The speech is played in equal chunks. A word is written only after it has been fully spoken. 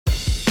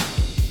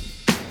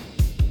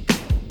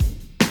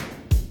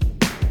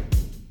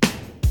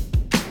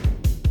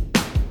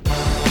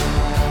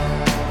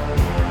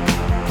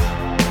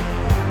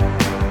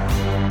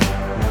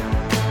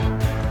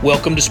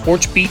Welcome to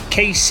Sports Beat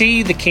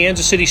KC, the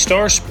Kansas City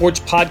Star Sports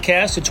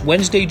Podcast. It's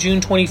Wednesday,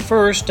 June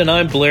 21st, and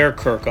I'm Blair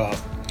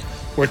Kirchhoff.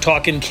 We're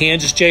talking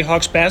Kansas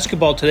Jayhawks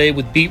basketball today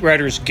with beat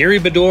writers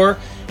Gary Bedore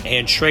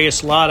and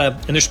Shreyas Laddha,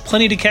 and there's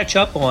plenty to catch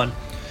up on.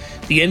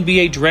 The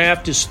NBA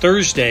draft is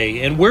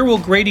Thursday, and where will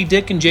Grady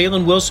Dick and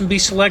Jalen Wilson be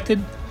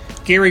selected?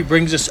 Gary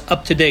brings us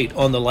up to date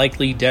on the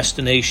likely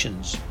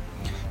destinations.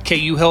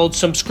 KU held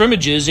some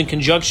scrimmages in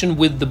conjunction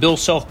with the Bill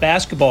Self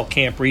basketball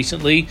camp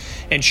recently,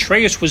 and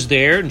Shreyas was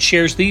there and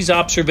shares these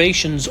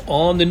observations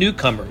on the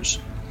newcomers.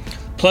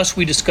 Plus,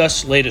 we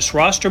discuss latest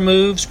roster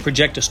moves,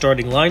 project a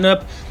starting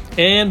lineup,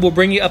 and we'll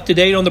bring you up to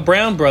date on the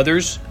Braun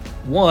brothers.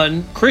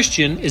 One,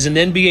 Christian, is an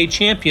NBA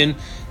champion.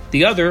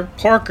 The other,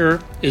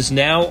 Parker, is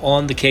now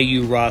on the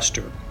KU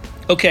roster.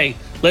 Okay,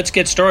 let's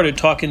get started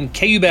talking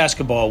KU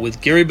basketball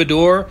with Gary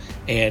Bedore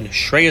and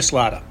Shreyas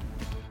Laddha.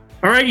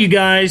 All right, you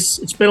guys,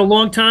 it's been a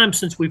long time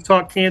since we've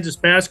talked Kansas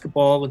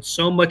basketball, and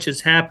so much has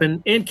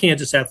happened in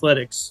Kansas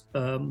athletics.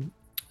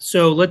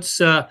 So let's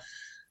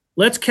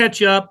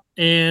catch up,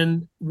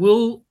 and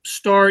we'll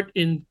start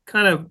in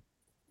kind of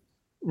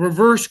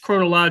reverse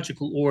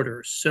chronological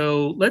order.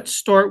 So let's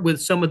start with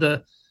some of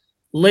the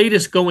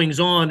latest goings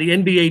on. The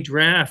NBA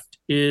draft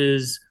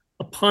is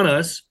upon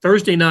us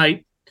Thursday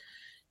night,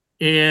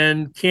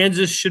 and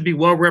Kansas should be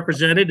well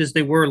represented as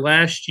they were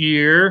last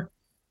year.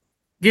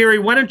 Gary,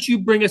 why don't you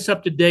bring us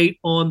up to date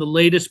on the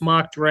latest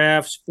mock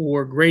drafts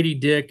for Grady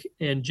Dick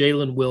and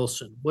Jalen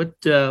Wilson? What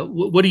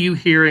are you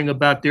hearing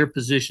about their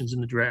positions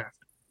in the draft?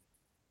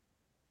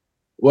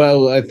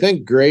 Well, I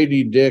think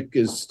Grady Dick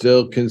is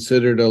still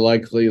considered a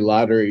likely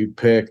lottery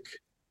pick,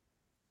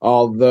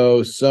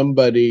 although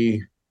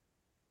somebody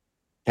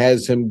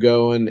has him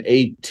going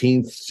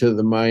 18th to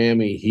the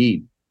Miami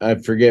Heat. I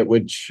forget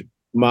which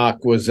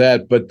mock was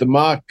that, but the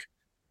mock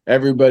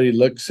everybody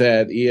looks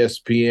at,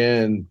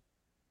 ESPN,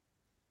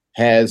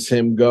 has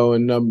him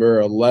going number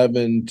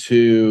 11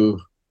 to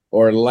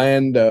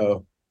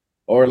Orlando.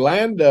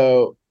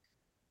 Orlando,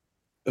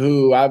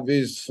 who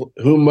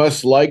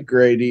must like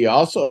Grady,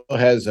 also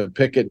has a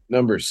pick at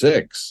number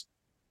 6.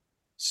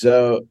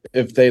 So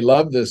if they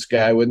love this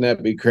guy, wouldn't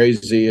that be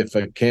crazy if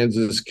a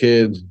Kansas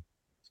kid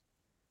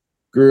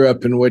grew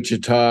up in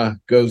Wichita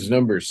goes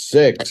number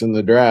 6 in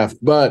the draft?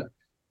 But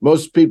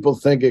most people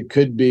think it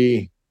could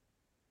be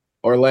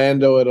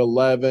Orlando at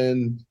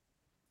 11.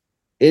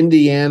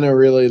 Indiana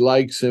really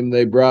likes him.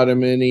 They brought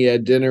him in. He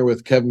had dinner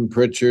with Kevin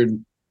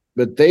Pritchard,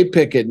 but they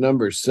pick at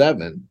number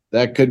 7.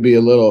 That could be a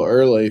little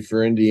early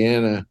for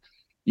Indiana.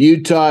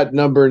 Utah at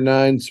number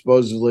 9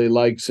 supposedly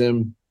likes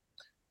him.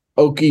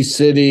 Okie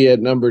City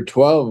at number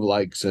 12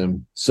 likes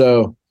him.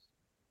 So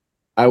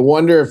I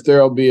wonder if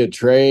there'll be a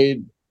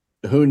trade.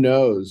 Who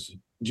knows?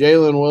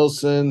 Jalen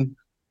Wilson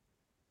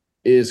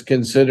is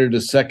considered a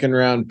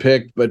second-round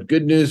pick, but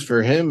good news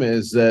for him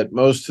is that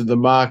most of the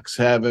mocks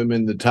have him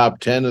in the top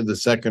 10 of the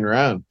second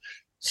round.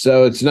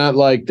 So it's not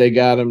like they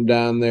got him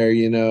down there,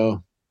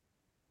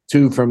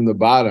 2 from the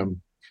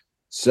bottom.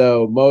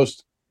 So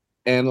most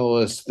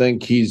analysts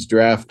think he's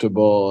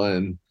draftable.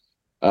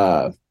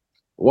 And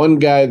one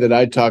guy that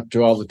I talk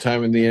to all the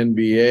time in the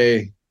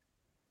NBA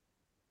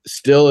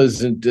still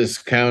isn't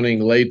discounting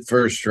late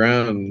first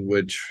round,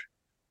 which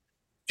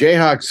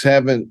Jayhawks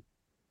haven't.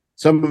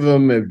 Some of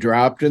them have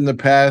dropped in the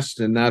past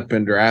and not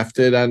been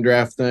drafted on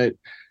draft night.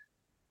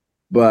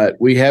 But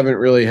we haven't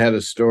really had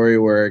a story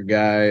where a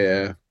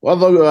guy,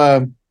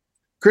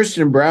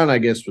 Christian Braun, I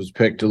guess, was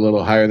picked a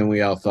little higher than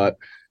we all thought.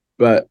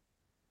 But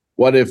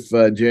what if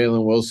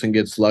Jalen Wilson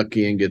gets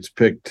lucky and gets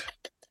picked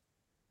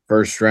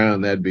first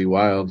round? That'd be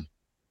wild.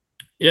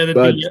 Yeah,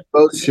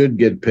 both should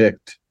get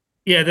picked.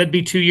 Yeah, that'd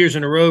be 2 years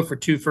in a row for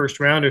 2 first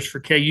rounders for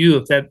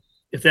KU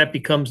if that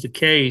becomes the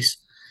case.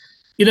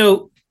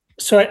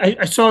 So I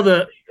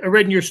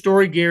read in your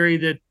story, Gary,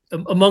 that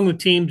among the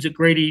teams that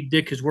Grady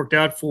Dick has worked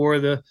out for,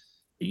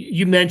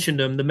 you mentioned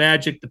them, the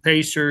Magic, the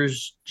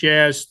Pacers,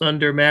 Jazz,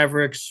 Thunder,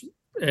 Mavericks,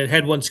 and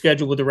had one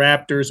scheduled with the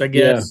Raptors, I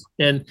guess.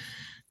 Yeah.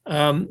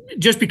 And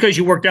just because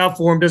you worked out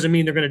for them doesn't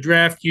mean they're going to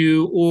draft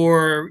you,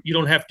 or you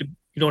don't have to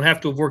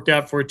have worked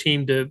out for a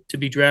team to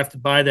be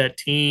drafted by that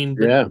team.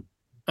 But, yeah.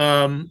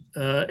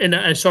 And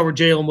I saw where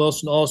Jalen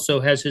Wilson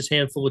also has his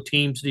handful of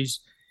teams that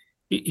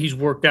he's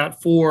worked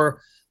out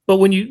for. But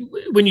when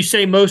you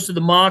say most of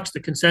the mocks, the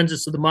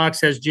consensus of the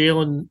mocks has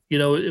Jalen,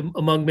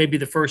 among maybe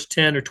the first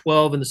 10 or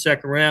 12 in the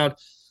second round,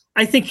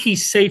 I think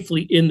he's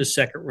safely in the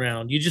second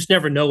round. You just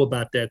never know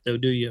about that, though,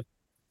 do you?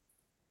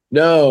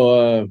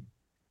 No,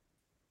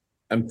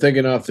 I'm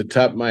thinking off the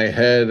top of my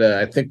head.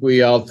 I think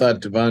we all thought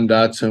Devon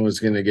Dotson was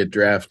going to get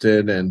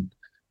drafted, and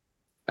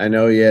I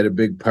know he had a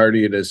big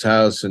party at his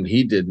house, and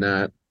he did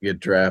not get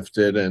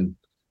drafted. And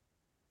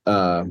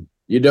Udoka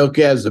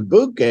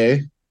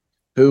Azubuike,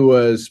 who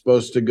was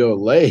supposed to go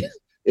late,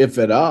 if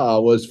at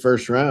all, was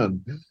first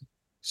round.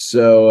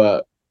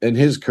 So, and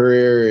his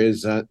career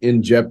is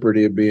in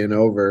jeopardy of being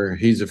over.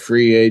 He's a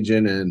free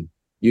agent, and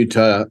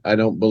Utah, I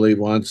don't believe,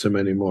 wants him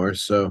anymore.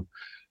 So,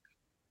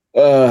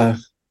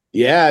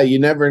 yeah, you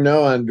never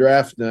know on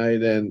draft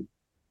night. And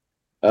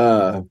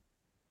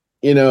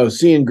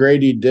seeing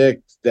Grady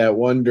Dick that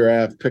one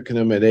draft picking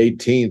him at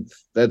 18th,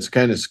 that's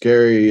kind of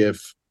scary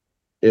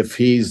if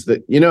he's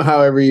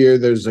how every year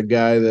there's a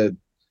guy that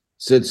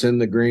sits in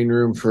the green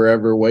room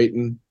forever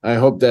waiting. I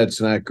hope that's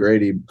not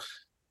Grady.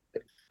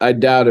 I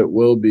doubt it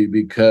will be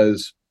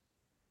because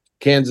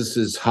Kansas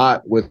is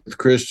hot with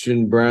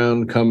Christian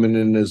Braun coming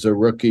in as a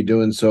rookie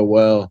doing so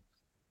well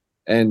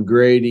and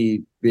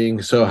Grady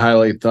being so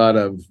highly thought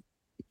of.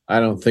 I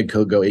don't think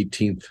he'll go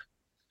 18th.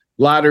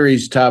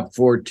 Lottery's top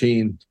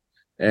 14,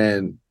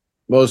 and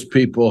most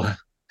people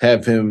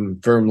have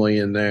him firmly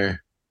in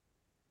there.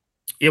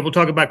 Yeah, we'll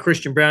talk about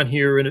Christian Braun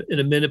here in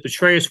a minute. But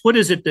Shreyas, what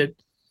is it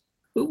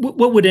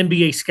what would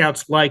NBA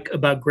scouts like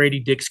about Grady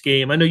Dick's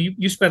game? I know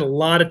you spent a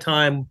lot of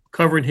time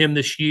covering him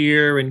this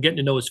year and getting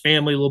to know his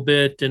family a little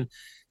bit. And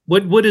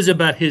what is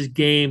about his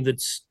game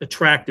that's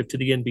attractive to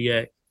the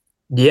NBA?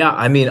 Yeah,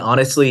 I mean,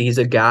 honestly, he's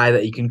a guy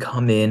that you can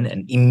come in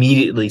and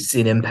immediately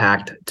see an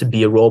impact to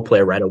be a role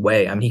player right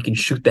away. I mean, he can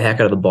shoot the heck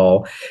out of the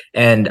ball.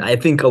 And I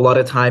think a lot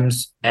of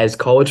times as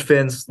college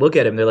fans look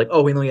at him, they're like,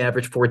 oh, he only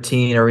averaged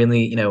 14 or he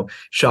only,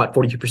 shot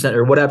 42%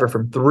 or whatever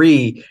from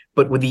three.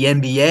 But with the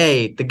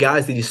NBA, the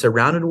guys that he's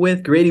surrounded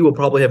with, Grady will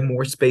probably have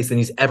more space than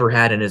he's ever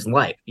had in his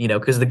life,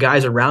 because the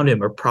guys around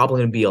him are probably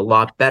going to be a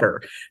lot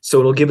better. So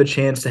it'll give a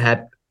chance to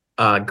have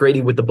Grady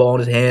with the ball in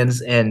his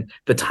hands and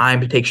the time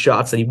to take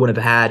shots that he wouldn't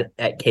have had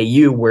at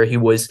KU, where he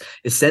was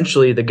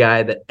essentially the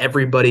guy that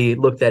everybody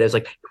looked at as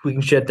like, if we can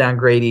shut down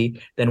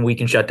Grady, then we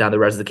can shut down the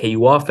rest of the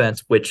KU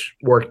offense, which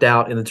worked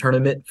out in the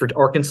tournament for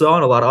Arkansas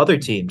and a lot of other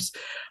teams.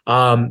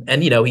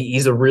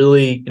 He's a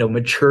really,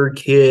 mature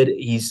kid.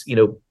 He's,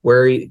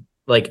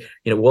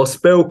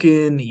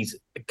 well-spoken. He's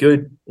a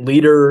good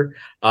leader.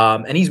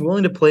 And he's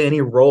willing to play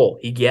any role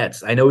he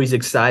gets. I know he's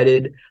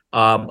excited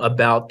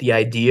about the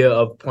idea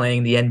of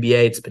playing the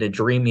NBA. It's been a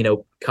dream,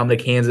 come to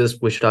Kansas.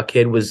 Wichita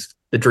Kid was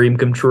the dream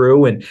come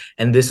true. And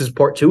this is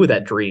part two of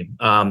that dream.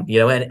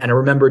 And I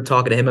remember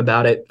talking to him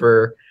about it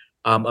for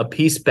a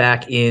piece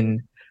back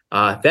in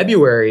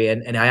February.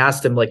 And I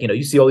asked him,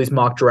 you see all these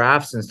mock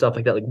drafts and stuff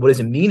like that. Like, what does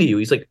it mean to you?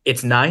 He's like,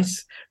 it's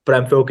nice, but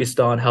I'm focused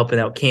on helping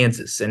out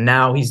Kansas. And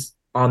now he's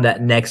on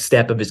that next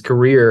step of his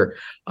career.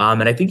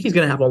 And I think he's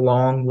going to have a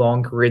long,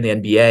 long career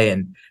in the NBA.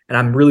 And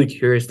I'm really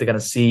curious to kind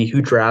of see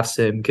who drafts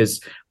him because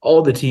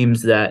all the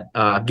teams that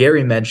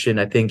Gary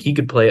mentioned, I think he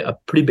could play a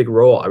pretty big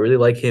role. I really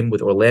like him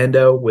with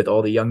Orlando, with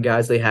all the young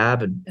guys they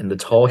have and the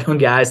tall young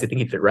guys. I think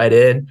he'd fit right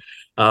in.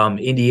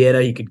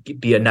 Indiana, he could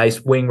be a nice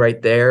wing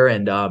right there.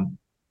 And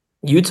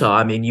Utah,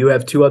 I mean, you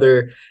have two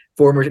other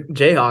former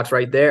Jayhawks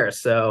right there.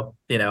 So,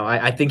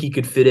 I think he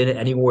could fit in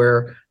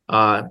anywhere,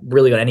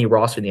 really on any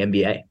roster in the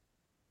NBA.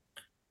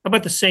 How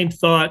about the same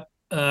thought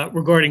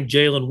regarding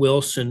Jalen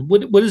Wilson?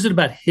 What is it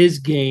about his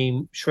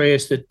game,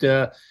 Shreyas,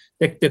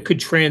 that could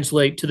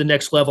translate to the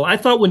next level? I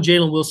thought when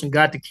Jalen Wilson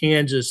got to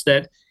Kansas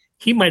that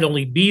he might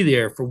only be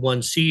there for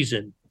one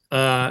season.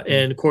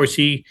 And, of course,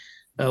 he,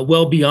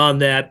 well beyond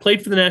that,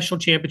 played for the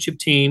national championship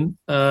team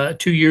 2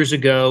 years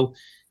ago.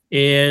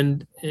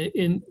 And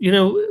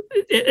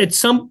at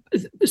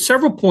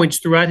several points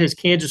throughout his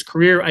Kansas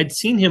career, I'd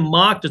seen him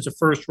mocked as a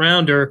first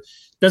rounder.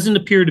 Doesn't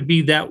appear to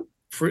be that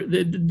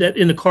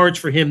in the cards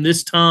for him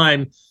this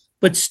time,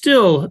 but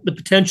still the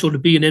potential to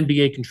be an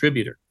NBA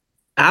contributor.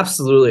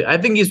 Absolutely. I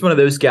think he's one of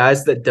those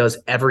guys that does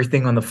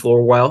everything on the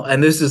floor well.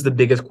 And this is the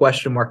biggest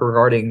question mark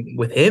regarding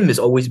with him has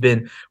always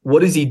been,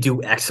 what does he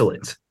do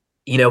excellent?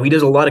 He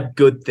does a lot of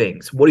good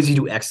things. What does he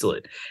do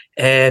excellent?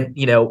 And,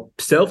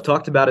 Self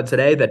talked about it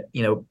today that,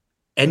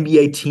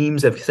 NBA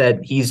teams have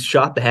said he's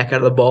shot the heck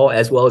out of the ball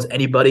as well as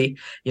anybody,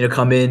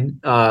 come in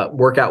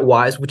workout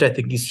wise, which I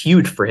think is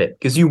huge for him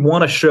because you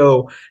want to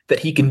show that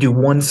he can do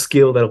one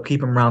skill that'll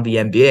keep him around the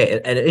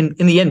NBA. And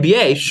in the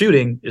NBA,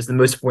 shooting is the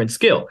most important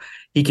skill.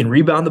 He can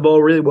rebound the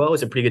ball really well.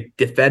 He's a pretty good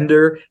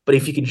defender. But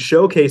if he can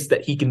showcase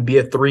that he can be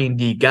a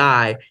 3-and-D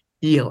guy,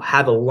 he'll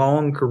have a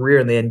long career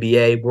in the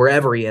NBA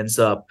wherever he ends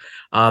up.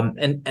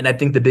 And I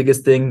think the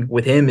biggest thing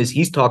with him is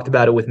he's talked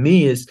about it with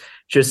me is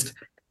just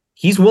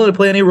he's willing to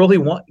play any role he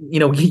wants.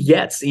 He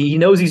gets. He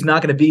knows he's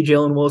not going to be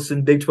Jalen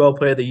Wilson, Big 12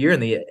 Player of the Year in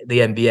the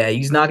NBA.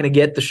 He's not going to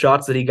get the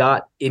shots that he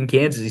got in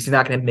Kansas. He's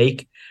not going to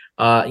make.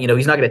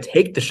 He's not going to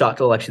take the shot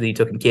selection that he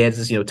took in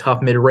Kansas.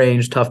 Tough mid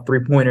range, tough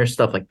 3-pointers,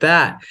 stuff like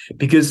that.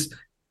 Because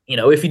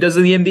if he does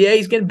in the NBA,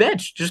 he's getting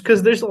benched just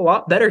because there's a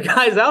lot better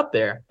guys out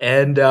there.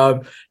 And,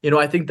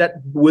 I think that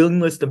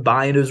willingness to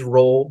buy into his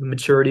role, the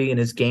maturity in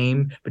his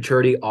game,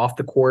 maturity off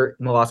the court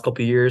in the last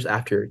couple of years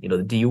after, the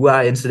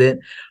DUI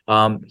incident,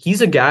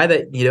 he's a guy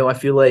that, I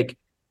feel like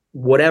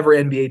whatever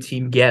NBA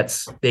team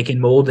gets, they can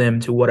mold him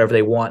to whatever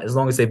they want as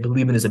long as they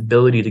believe in his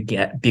ability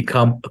to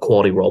become a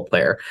quality role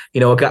player.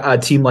 A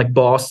team like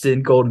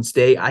Boston, Golden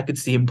State, I could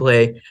see him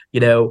play,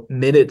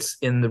 minutes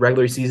in the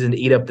regular season to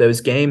eat up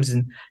those games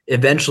and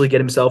eventually get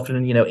himself in,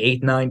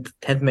 8th, 9th,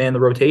 10th man in the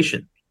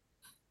rotation.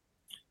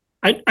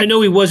 I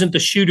know he wasn't the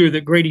shooter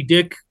that Grady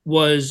Dick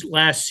was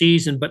last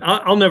season, but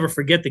I'll never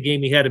forget the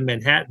game he had in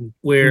Manhattan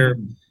where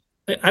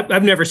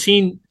I've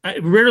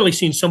rarely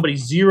seen somebody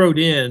zeroed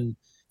in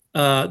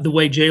the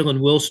way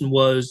Jalen Wilson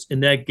was in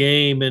that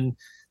game, and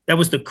that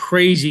was the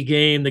crazy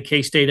game that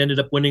K-State ended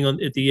up winning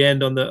at the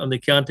end on the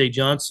Keontae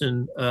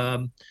Johnson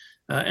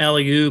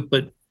alley oop.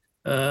 But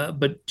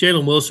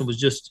Jalen Wilson was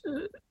just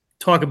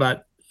talk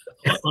about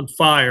on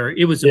fire.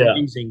 It was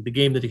amazing the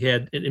game that he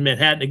had in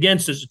Manhattan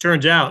against, as it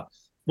turns out,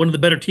 one of the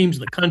better teams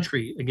in the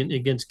country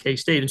against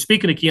K-State. And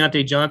speaking of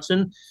Keontae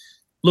Johnson,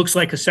 looks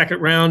like a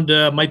second round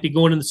might be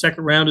going in the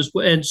second round as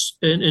well,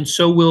 and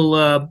so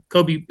will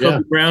Kobe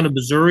Brown of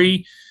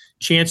Missouri.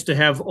 Chance to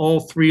have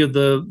all three of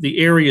the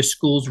area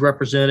schools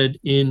represented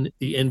in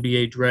the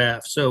NBA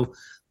draft. So a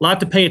lot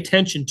to pay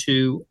attention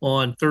to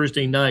on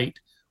Thursday night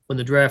when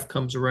the draft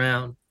comes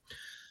around.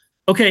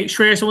 Okay,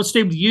 Shreyas, I want to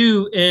stay with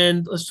you,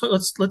 and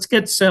let's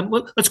get some.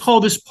 Let's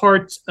call this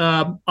part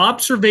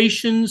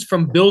observations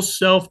from Bill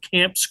Self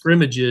camp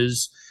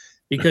scrimmages,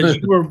 because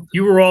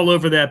you were all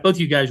over that. Both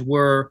of you guys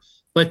were,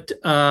 but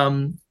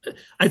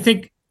I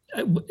think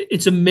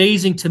it's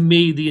amazing to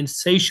me the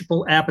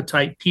insatiable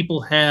appetite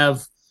people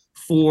have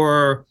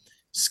for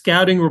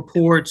scouting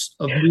reports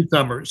of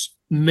newcomers.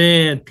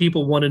 Man,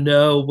 people want to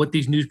know what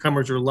these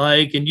newcomers are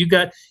like, and you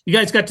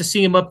guys got to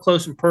see them up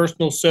close and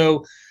personal.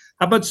 So,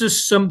 how about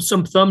just some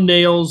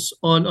thumbnails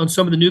on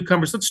some of the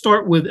newcomers? Let's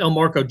start with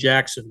Elmarco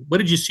Jackson. What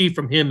did you see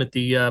from him at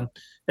the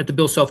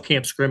Bill Self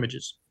camp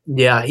scrimmages?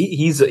 Yeah,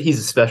 he's a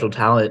special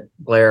talent,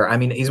 Blair. I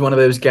mean, he's one of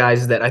those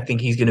guys that I think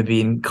he's going to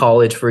be in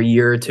college for a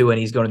year or two, and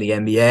he's going to the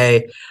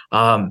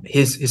NBA.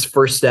 His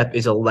first step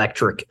is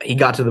electric. He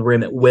got to the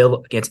rim at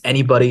will against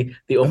anybody.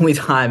 The only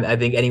time I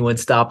think anyone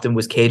stopped him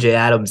was KJ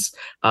Adams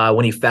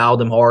when he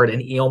fouled him hard, and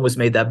he almost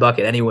made that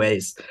bucket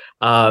anyways.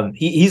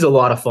 He's a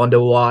lot of fun to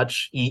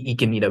watch. He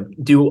can,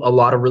 do a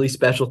lot of really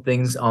special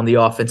things on the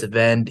offensive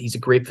end. He's a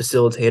great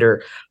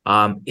facilitator.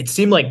 It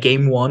seemed like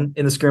game one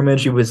in the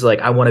scrimmage, he was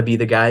like, I want to be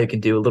the guy who can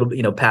do a little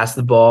bit, pass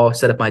the ball,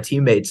 set up my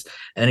teammates.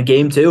 And in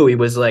game two, he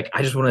was like,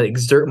 I just want to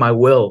exert my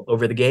will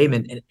over the game.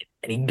 And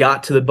he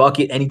got to the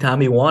bucket anytime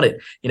he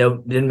wanted.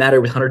 It didn't matter if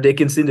it was Hunter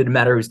Dickinson, didn't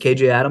matter if it was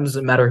KJ Adams,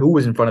 didn't matter who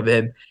was in front of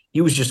him.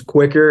 He was just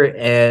quicker.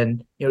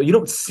 And, you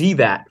don't see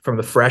that from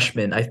a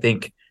freshman, I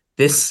think,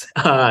 this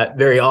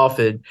very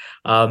often,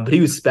 but he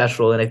was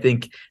special, and I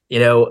think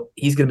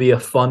he's going to be a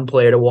fun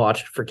player to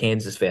watch for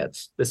Kansas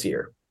fans this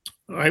year.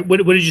 All right, what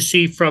did you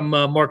see from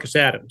Marcus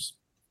Adams?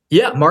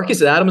 Yeah,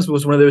 Marcus Adams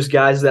was one of those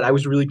guys that I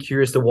was really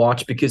curious to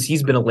watch because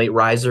he's been a late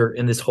riser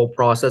in this whole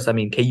process. I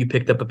mean, KU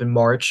picked up in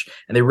March,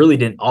 and they really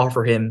didn't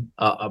offer him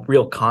a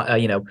real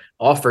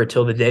offer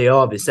till the day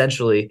of,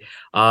 essentially.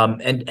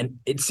 And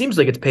it seems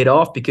like it's paid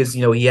off because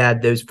he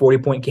had those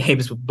 40-point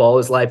games with Ball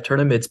Is Life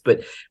tournaments.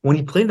 But when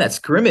he played in that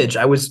scrimmage,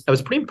 I was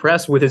pretty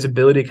impressed with his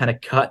ability to kind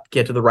of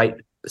get to the right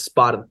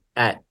spot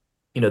at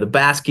the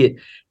basket,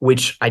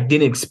 which I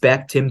didn't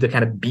expect him to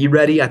kind of be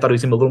ready. I thought he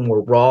was a little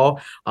more raw.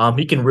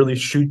 He can really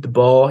shoot the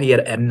ball. He had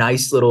a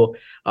nice little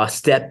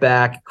step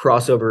back,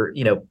 crossover,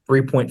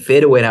 3-point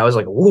fadeaway. And I was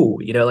like, whoa,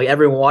 like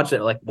everyone watching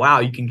it, like,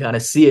 wow, you can kind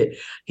of see it.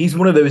 He's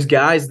one of those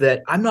guys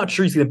that I'm not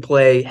sure he's going to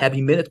play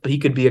heavy minutes, but he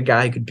could be a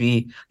guy who could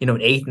be, an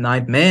 8th,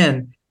 9th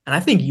man. And I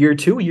think year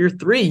 2, year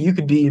 3, you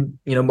could be,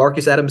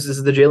 Marcus Adams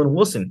is the Jalen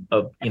Wilson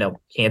of,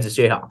 Kansas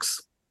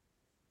Jayhawks.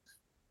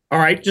 All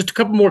right, just a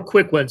couple more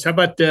quick ones. How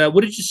about what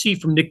did you see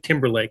from Nick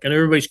Timberlake? I know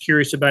everybody's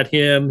curious about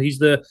him. He's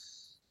the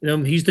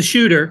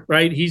shooter,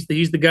 right? He's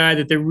the guy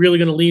that they're really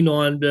going to lean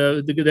on.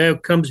 The guy who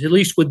comes at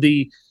least with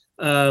the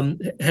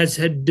has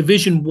had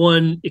Division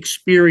I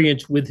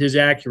experience with his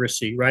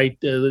accuracy, right?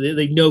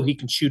 They know he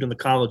can shoot on the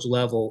college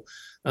level.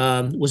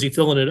 Was he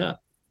filling it up?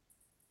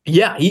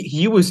 Yeah,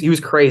 he was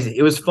crazy.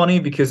 It was funny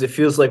because it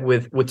feels like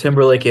with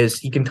Timberlake is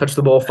he can touch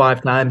the ball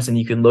 5 times and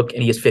you can look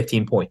and he has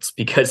 15 points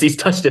because he's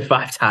touched it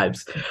 5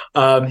 times.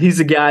 He's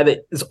a guy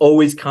that is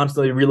always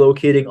constantly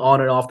relocating on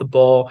and off the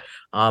ball.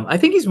 I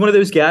think he's one of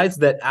those guys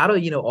that out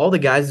of all the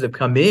guys that have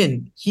come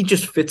in, he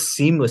just fits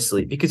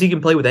seamlessly because he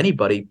can play with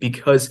anybody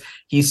because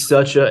he's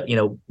such a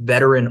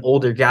veteran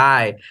older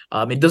guy.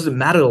 It doesn't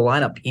matter the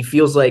lineup.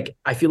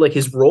 I feel like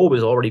his role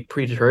was already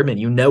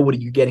predetermined. What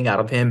you're getting out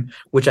of him,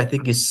 which I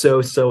think is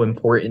so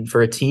important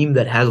for a team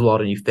that has a lot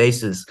of new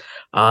faces.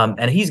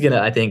 And he's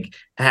gonna, I think,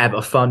 have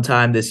a fun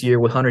time this year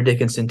with Hunter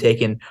Dickinson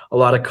taking a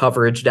lot of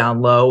coverage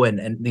down low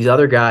and these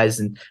other guys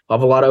and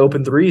have a lot of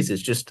open threes.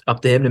 It's just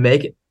up to him to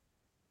make it.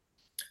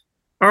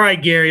 All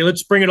right, Gary,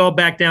 let's bring it all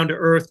back down to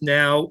earth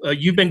now.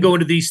 You've been going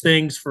to these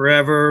things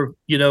forever.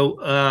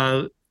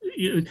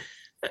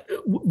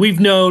 We've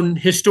known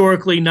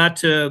historically not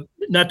to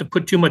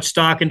put too much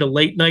stock into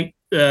late night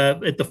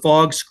at the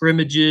Fog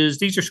scrimmages.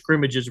 These are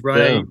scrimmages,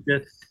 right? Yeah.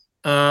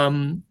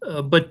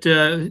 But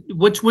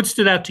what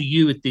stood out to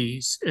you at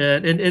these?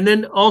 And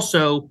then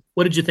also,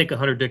 what did you think of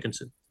Hunter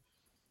Dickinson?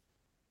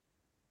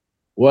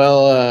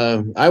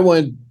 Well, I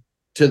went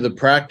to the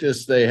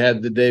practice they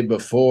had the day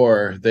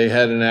before. They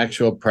had an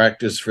actual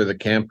practice for the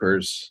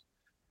campers.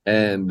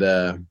 And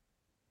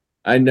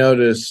I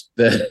noticed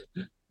that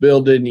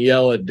Bill didn't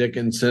yell at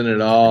Dickinson at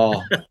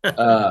all.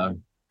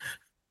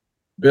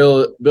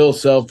 Bill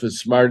Self is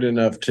smart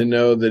enough to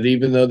know that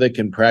even though they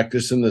can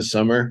practice in the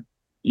summer,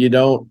 you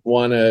don't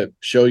want to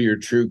show your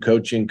true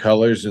coaching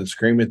colors and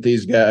scream at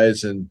these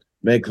guys and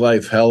make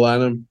life hell on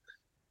them.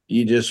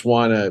 You just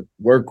want to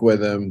work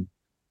with them,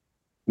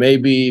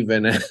 maybe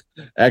even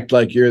act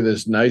like you're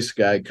this nice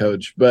guy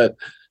coach, but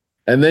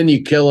and then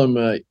you kill him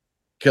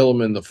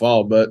in the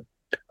fall. But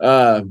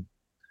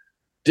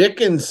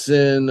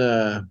Dickinson,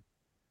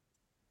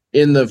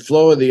 in the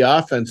flow of the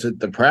offense at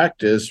the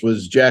practice,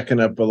 was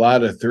jacking up a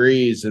lot of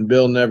threes, and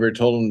Bill never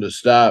told him to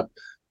stop,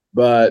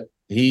 but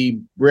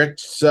he bricked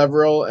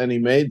several and he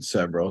made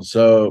several.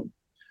 So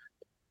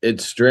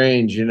it's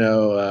strange,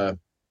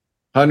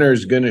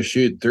 Hunter's going to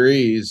shoot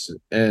threes,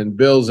 and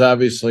Bill's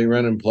obviously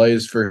running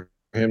plays for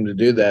him to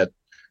do that.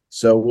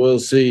 So we'll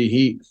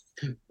see.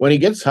 When he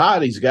gets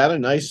hot, he's got a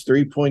nice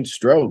 3-point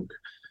stroke.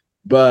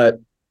 But,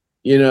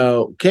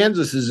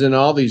 Kansas is in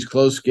all these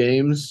close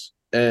games,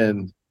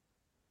 and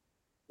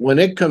when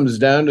it comes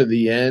down to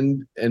the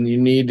end and you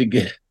need to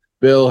get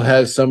Bill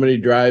has somebody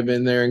drive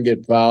in there and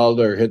get fouled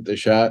or hit the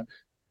shot,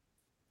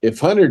 if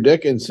Hunter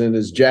Dickinson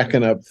is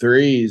jacking up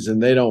threes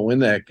and they don't win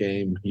that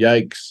game,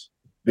 yikes,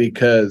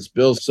 because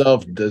Bill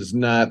Self does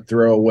not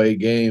throw away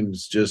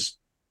games just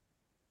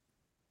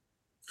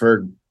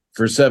for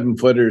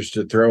 7-footers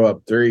to throw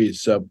up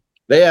threes. So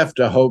they have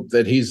to hope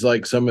that he's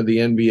like some of the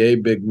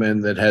NBA big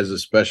men that has a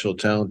special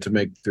talent to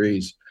make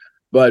threes.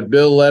 But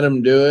Bill let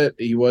him do it.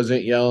 He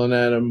wasn't yelling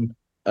at him.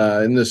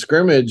 In the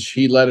scrimmage,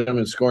 he led him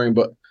in scoring,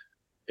 but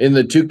in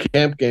the 2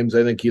 camp games,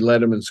 I think he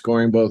led him in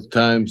scoring both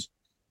times.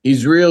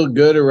 He's real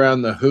good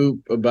around the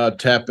hoop about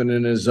tapping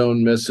in his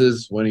own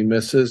misses when he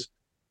misses.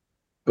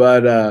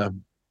 But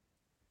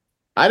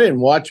I didn't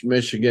watch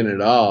Michigan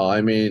at all.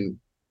 I mean,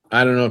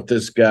 I don't know if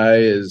this guy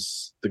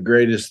is the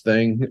greatest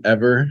thing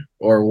ever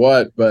or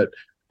what, but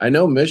I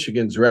know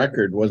Michigan's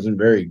record wasn't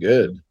very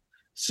good.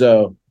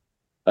 So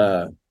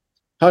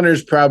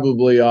Hunter's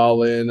probably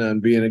all in on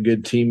being a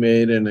good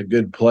teammate and a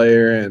good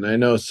player, and I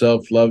know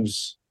Self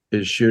loves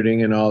his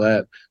shooting and all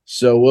that.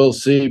 So we'll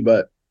see,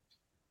 but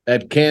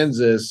at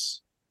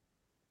Kansas,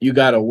 you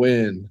got to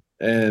win,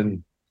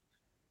 and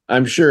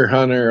I'm sure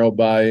Hunter will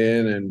buy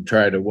in and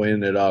try to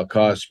win at all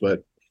costs,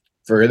 but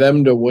for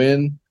them to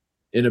win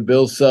in a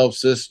Bill Self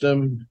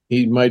system,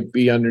 he might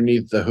be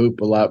underneath the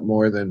hoop a lot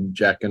more than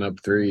jacking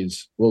up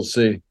threes. We'll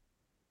see.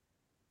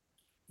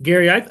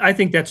 Gary, I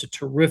think that's a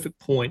terrific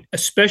point,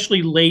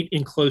 especially late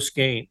in close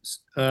games.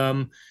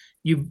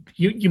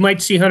 You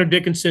might see Hunter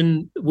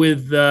Dickinson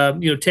with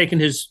taking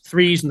his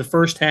threes in the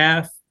first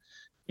half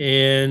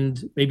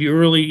and maybe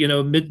early,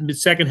 mid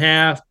second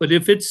half. But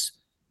if it's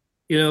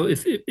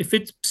if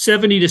it's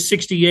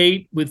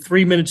 70-68 with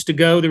 3 minutes to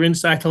go, they're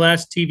inside the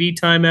last TV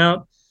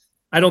timeout.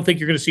 I don't think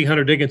you're going to see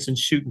Hunter Dickinson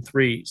shooting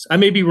threes. I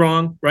may be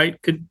wrong, right?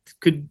 Could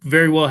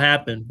very well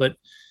happen, but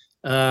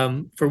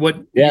for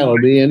what? Yeah, it'll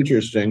be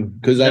interesting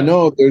because I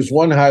know there's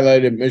one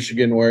highlight at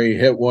Michigan where he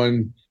hit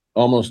one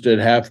almost at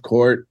half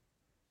court,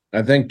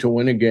 I think, to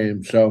win a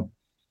game. So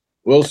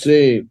we'll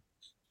see.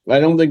 I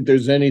don't think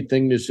there's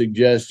anything to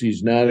suggest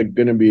he's not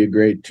going to be a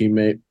great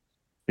teammate.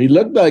 He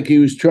looked like he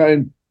was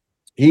trying.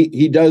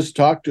 He does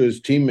talk to his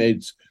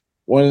teammates.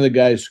 One of the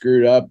guys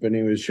screwed up, and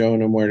he was showing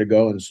them where to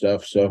go and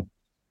stuff. So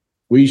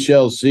we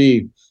shall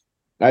see.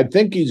 I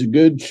think he's a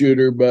good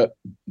shooter, but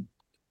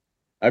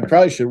I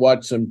probably should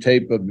watch some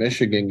tape of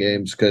Michigan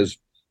games because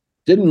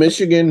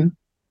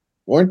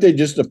weren't they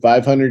just a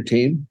 500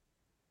 team?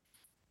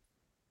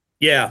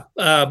 Yeah,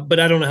 but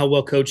I don't know how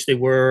well coached they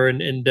were,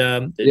 and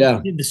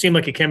it seemed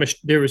like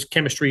there was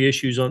chemistry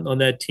issues on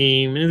that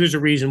team, and there's a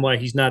reason why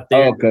he's not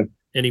there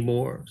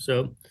anymore.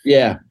 So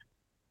yeah.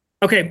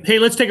 Okay, hey,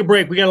 let's take a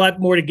break. We got a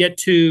lot more to get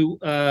to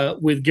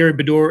with Gary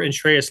Bedore and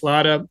Shreyas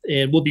Laddha,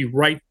 and we'll be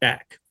right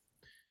back.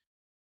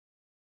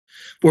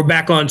 We're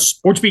back on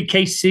SportsBeat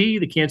KC,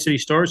 the Kansas City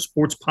Stars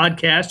sports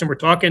podcast, and we're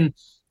talking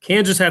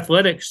Kansas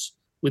athletics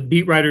with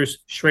beat writers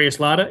Shreyas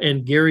Laddha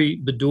and Gary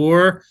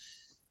Bedore.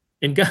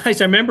 And guys,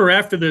 I remember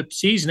after the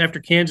season, after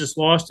Kansas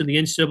lost in the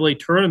NCAA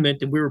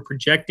tournament, and we were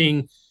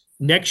projecting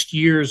next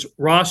year's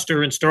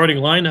roster and starting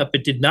lineup,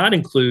 it did not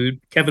include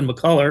Kevin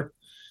McCullough.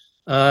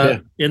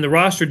 And the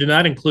roster did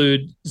not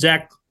include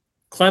Zach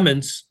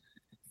Clements.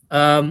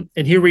 And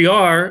here we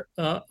are,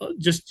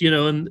 just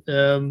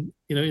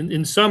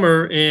in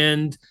summer,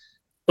 and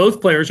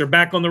both players are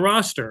back on the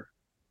roster.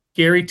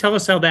 Gary, tell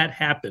us how that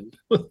happened.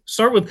 Let's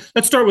start with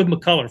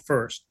McCullough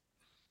first.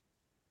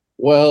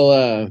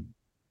 Well,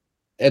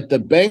 at the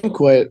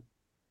banquet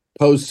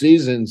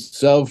postseason,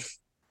 Self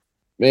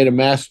made a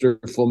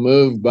masterful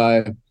move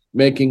by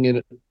making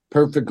it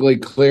perfectly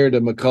clear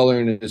to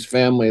McCullough and his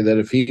family that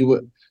if he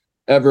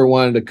ever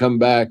wanted to come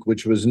back,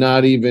 which was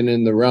not even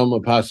in the realm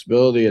of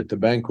possibility at the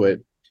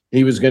banquet,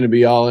 he was going to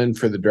be all in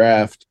for the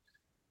draft,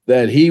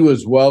 that he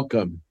was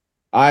welcome.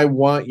 I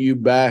want you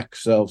back,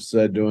 Self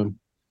said to him.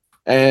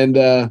 And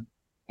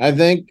I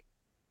think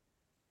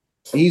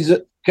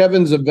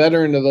Kevin's a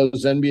veteran of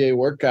those NBA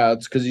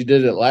workouts because he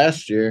did it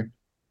last year.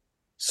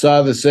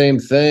 Saw the same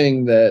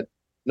thing, that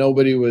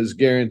nobody was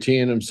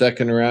guaranteeing him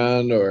second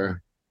round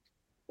or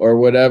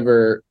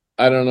whatever.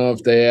 I don't know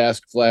if they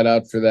asked flat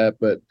out for that,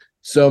 but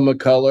so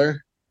McCullough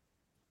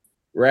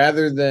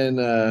rather than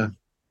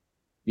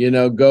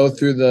go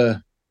through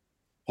the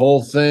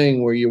whole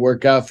thing where you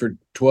work out for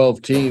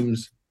 12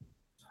 teams,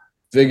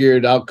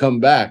 figured I'll come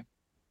back.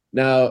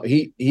 Now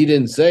he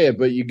didn't say it,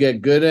 but you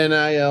get good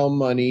NIL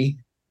money.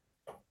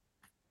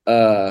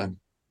 I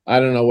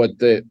don't know what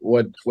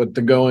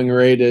the going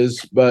rate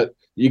is, but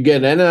you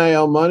get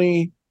NIL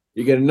money,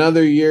 you get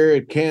another year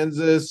at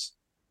Kansas,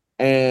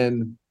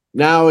 and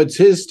now it's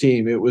his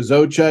team. It was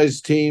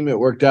Ochai's team. It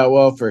worked out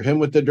well for him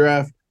with the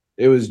draft.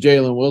 It was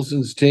Jalen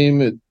Wilson's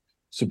team. It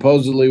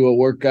supposedly will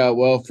work out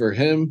well for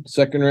him,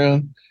 second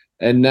round.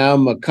 And now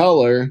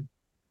McCullough,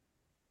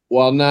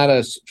 while not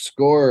a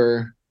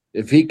scorer,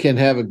 if he can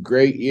have a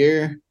great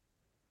year,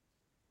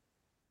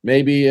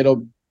 maybe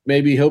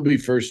he'll be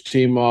first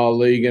team all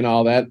league and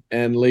all that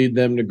and lead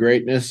them to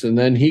greatness. And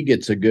then he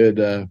gets a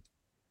good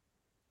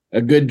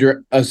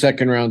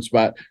second round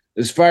spot.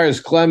 As far as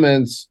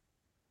Clements,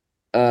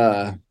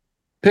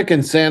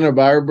 picking Santa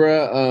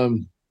Barbara,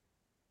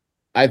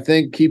 I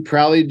think he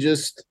probably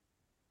just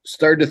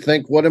started to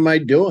think, what am I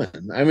doing?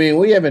 I mean,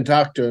 we haven't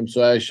talked to him,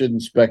 so I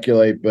shouldn't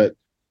speculate, but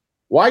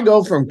why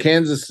go from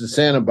Kansas to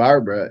Santa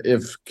Barbara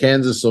if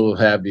Kansas will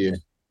have you?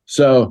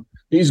 So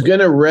he's going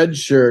to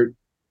redshirt,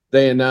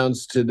 they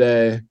announced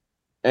today,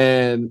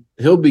 and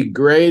he'll be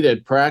great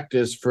at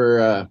practice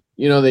for,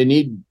 they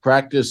need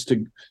practice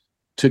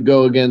to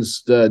go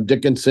against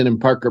Dickinson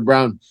and Parker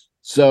Braun.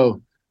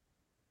 So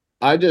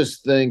I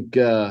just think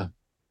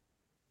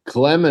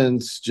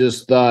Clements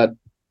just thought,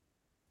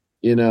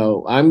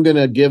 I'm going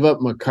to give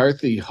up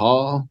McCarthy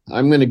Hall.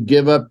 I'm going to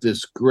give up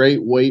this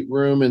great weight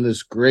room and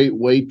this great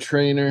weight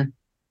trainer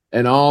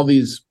and all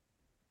these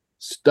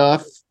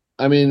stuff.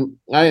 I mean,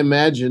 I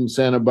imagine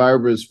Santa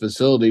Barbara's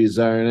facilities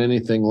aren't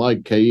anything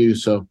like KU.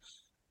 So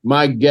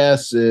my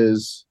guess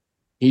is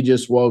he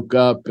just woke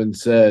up and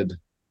said,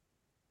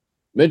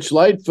 Mitch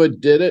Lightfoot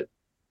did it.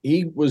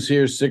 He was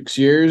here 6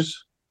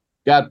 years,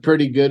 got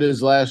pretty good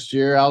his last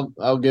year.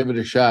 I'll give it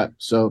a shot.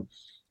 So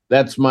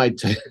that's my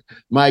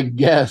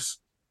guess.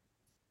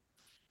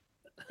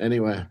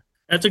 Anyway,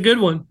 that's a good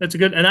one. That's a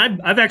good. And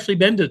I've actually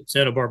been to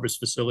Santa Barbara's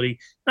facility.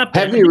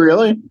 Have you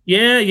really?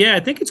 Yeah. I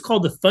think it's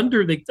called the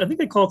Thunder. I think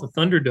they call it the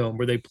Thunderdome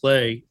where they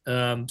play.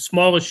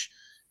 Smallish,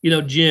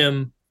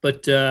 gym,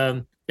 but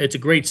it's a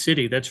great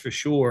city. That's for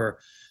sure.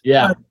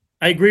 Yeah,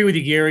 I agree with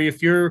you, Gary.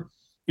 If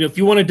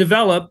you want to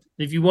develop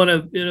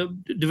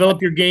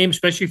your game,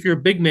 especially if you're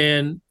a big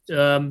man,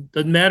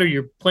 doesn't matter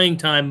your playing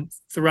time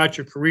throughout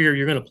your career,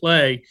 you're going to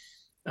play.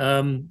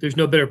 There's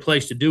no better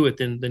place to do it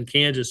than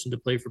Kansas and to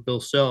play for Bill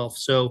Self.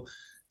 So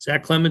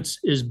Zach Clements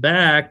is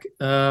back,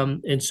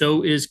 and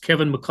so is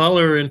Kevin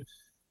McCullough. And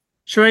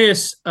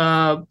Shreyas,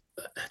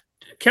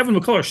 Kevin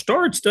McCullough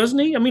starts, doesn't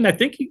he? I mean, I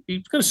think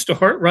he's going to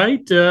start,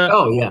 right?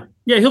 Yeah.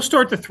 Yeah, he'll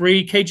start the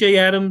three. KJ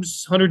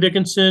Adams, Hunter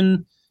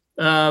Dickinson,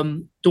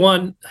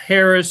 DeJuan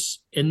Harris,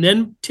 and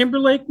then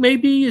Timberlake,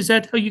 maybe? Is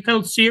that how you kind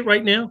of see it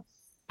right now?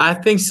 I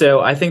think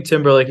so. I think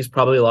Timberlake is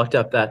probably locked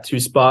up that 2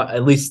 spot.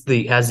 At least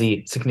has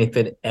the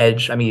significant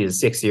edge. I mean,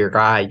 he's a 6-year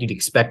guy. You'd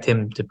expect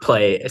him to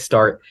play a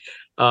start.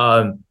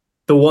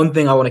 The one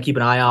thing I want to keep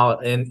an eye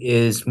out in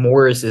is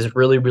Morris is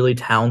really, really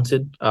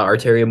talented.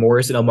 Arteria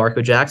Morris and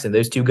Elmarco Jackson.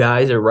 Those 2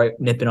 guys are right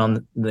nipping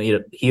on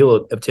the heel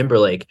of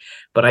Timberlake.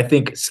 But I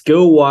think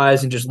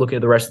skill-wise and just looking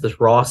at the rest of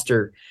this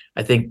roster,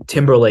 I think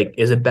Timberlake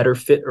is a better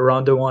fit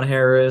around DeJuan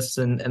Harris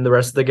and the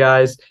rest of the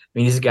guys. I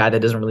mean, he's a guy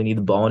that doesn't really need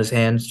the ball in his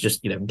hands.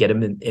 Just, get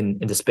him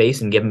into space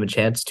and give him a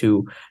chance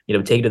to,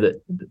 take it to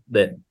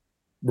the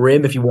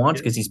rim if he wants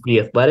because he's pretty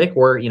athletic,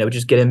 or,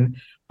 just get him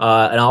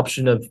an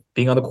option of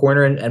being on the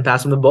corner and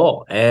passing the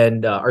ball.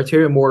 And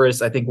Arteria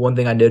Morris, I think one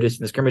thing I noticed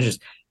in the scrimmage is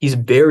he's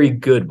very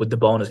good with the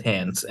ball in his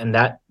hands. And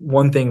that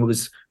one thing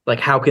was like,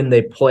 how can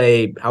they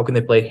play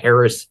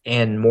Harris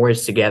and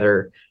Morris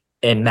together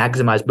and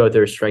maximize both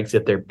their strengths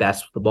if they're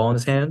best with the ball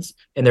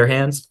in their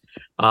hands.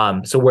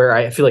 So where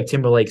I feel like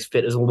Timberlake's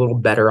fit is a little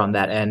better on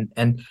that end.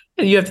 And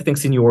you have to think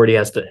seniority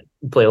has to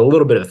play a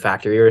little bit of a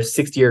factor. You're a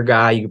 60-year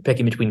guy. You can pick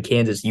him between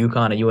Kansas,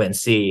 UConn, and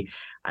UNC.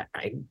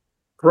 I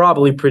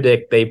probably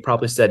predict they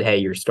probably said, hey,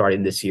 you're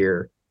starting this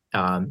year.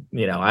 I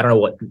don't know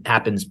what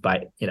happens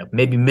by,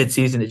 maybe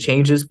midseason it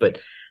changes, but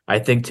I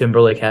think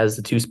Timberlake has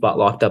the 2 spot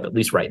locked up at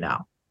least right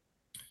now.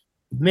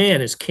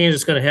 Man, is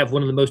Kansas going to have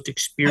one of the most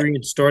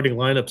experienced starting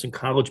lineups in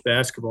college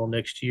basketball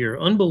next year?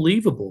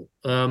 Unbelievable.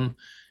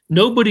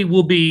 Nobody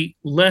will be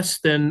less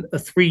than a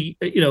 3.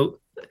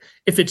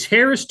 If it's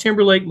Harris,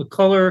 Timberlake,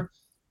 McCullough,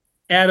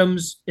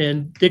 Adams,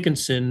 and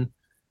Dickinson,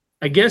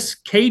 I guess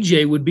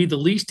KJ would be the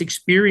least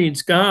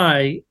experienced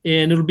guy,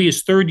 and it'll be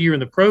his 3rd year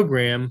in the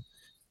program.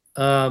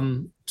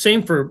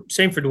 Same for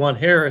DeJuan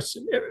Harris,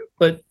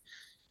 but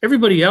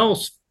everybody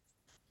else,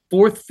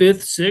 4th,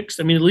 5th,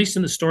 6th. I mean, at least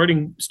in the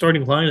starting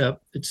lineup,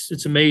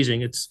 it's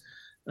amazing. It's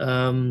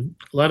a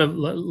lot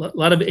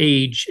of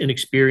age and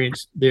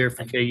experience there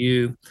for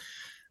KU.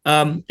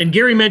 And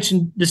Gary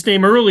mentioned this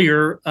name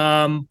earlier,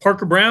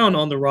 Parker Braun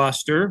on the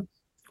roster.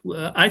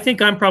 I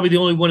think I'm probably the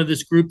only one of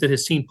this group that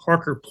has seen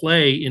Parker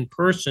play in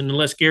person,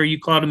 unless, Gary, you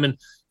caught him in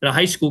a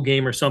high school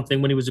game or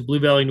something when he was at Blue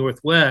Valley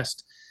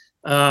Northwest.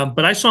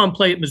 But I saw him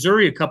play at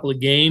Missouri a couple of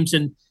games,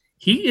 and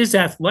he is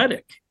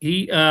athletic.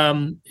 He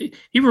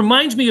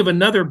reminds me of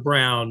another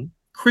Braun,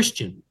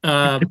 Christian.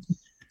 Parker's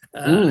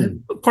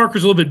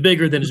a little bit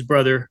bigger than his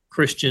brother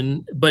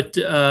Christian, but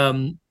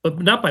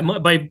not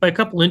by a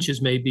couple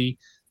inches maybe.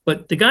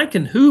 But the guy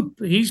can hoop.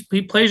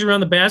 He plays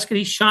around the basket.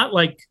 He shot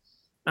like,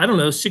 I don't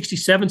know,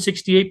 67,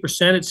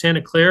 68% at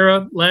Santa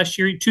Clara last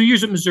year. 2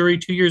 years at Missouri,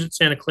 2 years at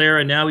Santa Clara,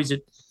 and now he's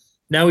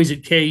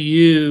at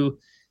KU.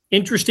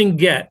 Interesting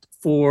get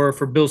for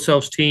Bill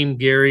Self's team,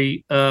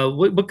 Gary.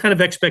 What kind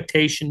of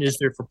expectation is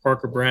there for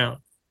Parker Braun?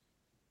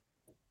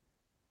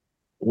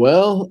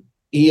 Well,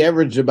 he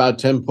averaged about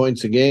 10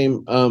 points a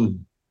game.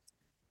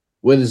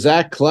 With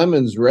Zach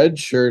Clemens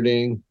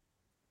redshirting,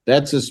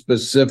 that's a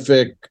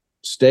specific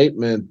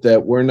statement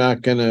that we're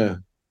not going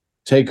to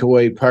take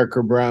away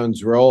Parker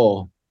Braun's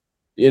role.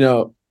 You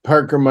know,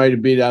 Parker might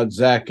have beat out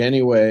Zach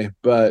anyway,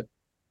 but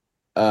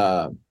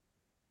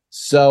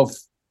Self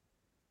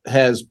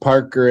has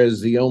Parker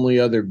as the only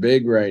other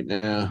big right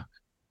now.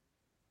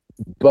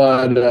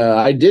 But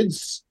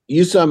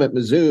you saw him at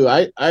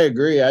Mizzou. I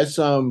agree. I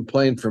saw him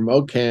playing for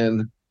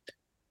Mocan.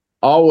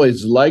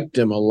 Always liked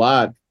him a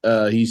lot.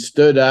 He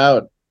stood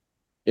out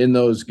in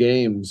those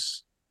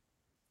games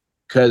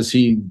because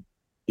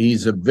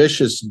he's a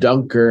vicious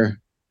dunker.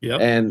 Yep.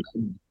 And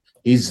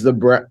he's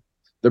the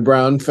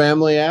Braun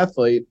family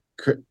athlete.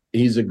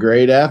 He's a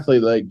great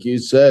athlete, like you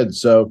said.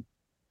 So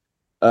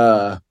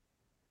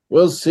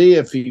we'll see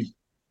if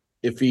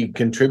he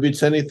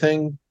contributes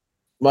anything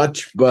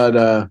much.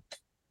 But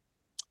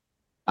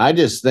I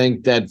just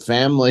think that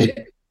family,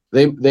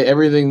 they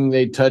everything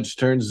they touch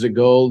turns to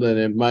gold,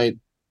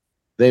 and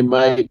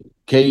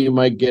KU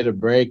might get a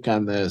break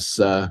on this.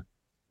 I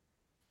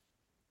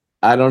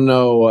don't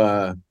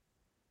know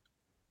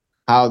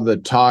how the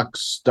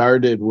talks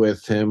started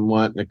with him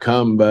wanting to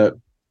come, but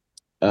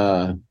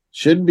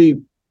should be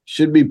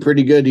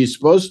pretty good. He's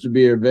supposed to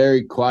be a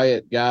very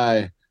quiet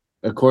guy,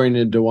 according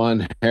to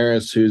DeJuan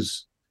Harris,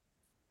 who's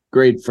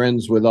great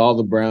friends with all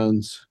the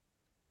Browns.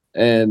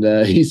 And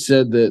he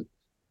said that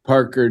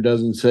Parker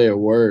doesn't say a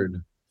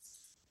word,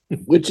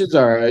 which is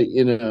all right.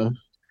 You know,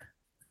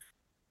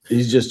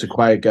 he's just a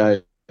quiet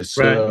guy.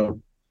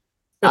 So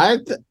right.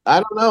 I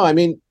don't know. I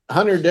mean,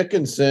 Hunter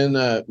Dickinson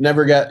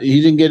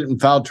he didn't get in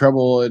foul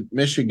trouble at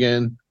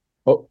Michigan.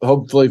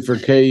 Hopefully for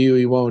KU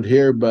he won't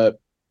hear, but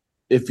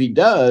if he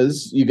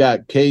does, you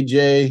got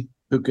KJ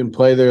who can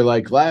play there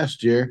like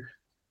last year.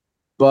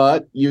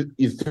 But you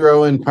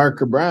throw in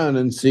Parker Braun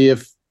and see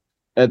if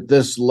at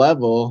this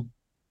level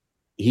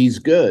he's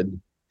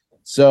good.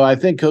 So I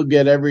think he'll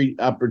get every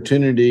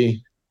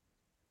opportunity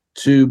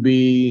to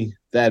be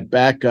that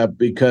backup,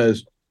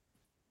 because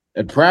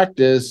at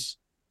practice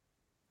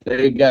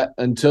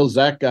until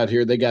Zach got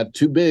here, they got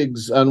two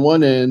bigs on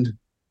one end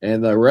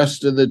and the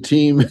rest of the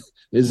team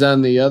is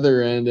on the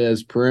other end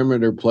as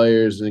perimeter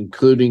players,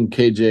 including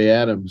KJ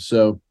Adams.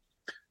 So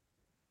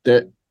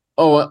Dylan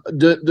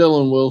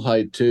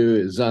Wilhite too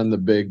is on the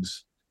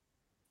bigs.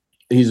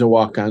 He's a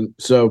walk-on.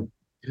 So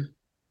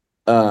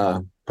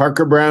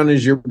Parker Braun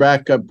is your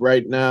backup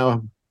right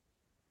now.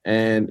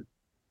 And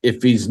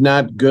if he's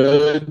not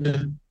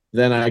good,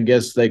 then I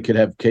guess they could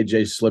have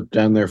KJ slip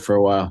down there for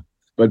a while.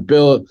 But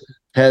Bill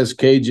has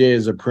KJ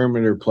as a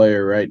perimeter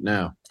player right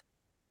now.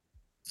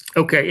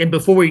 Okay, and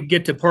before we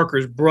get to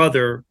Parker's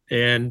brother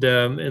and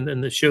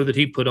the show that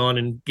he put on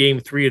in Game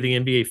 3 of the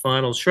NBA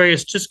Finals,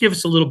 Shreyas, just give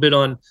us a little bit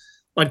on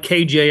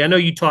KJ. I know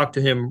you talked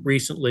to him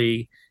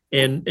recently,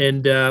 and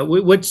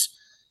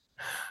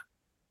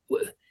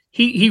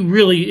he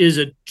really is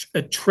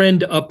a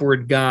trend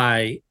upward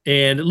guy,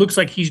 and it looks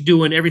like he's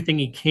doing everything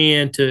he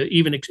can to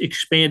even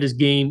expand his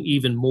game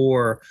even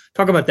more.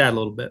 Talk about that a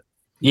little bit.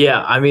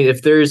 Yeah, I mean,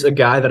 if there's a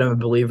guy that I'm a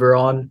believer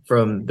on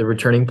from the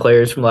returning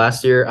players from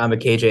last year, I'm a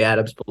KJ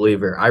Adams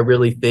believer. I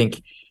really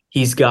think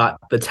he's got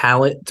the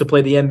talent to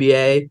play the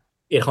NBA.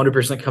 It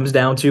 100% comes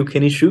down to,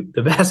 can he shoot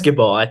the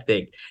basketball? I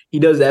think he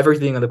does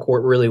everything on the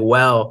court really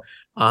well.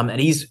 And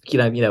he's,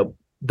 the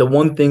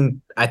one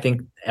thing I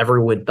think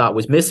everyone thought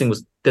was missing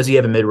was, does he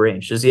have a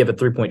mid-range? Does he have a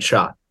three-point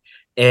shot?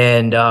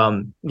 And,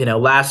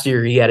 last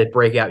year he had a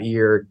breakout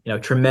year,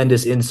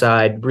 tremendous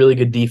inside, really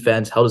good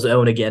defense, held his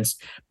own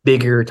against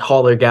bigger,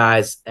 taller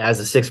guys as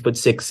a 6'6",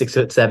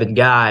 6'7"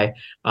 guy.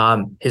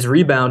 His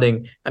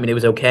rebounding, it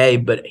was okay,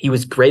 but he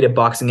was great at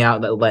boxing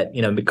out that let,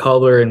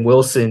 McCullough and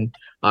Wilson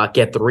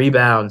get the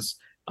rebounds.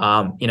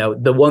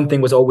 The one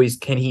thing was always,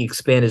 can he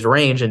expand his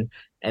range? And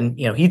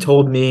he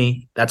told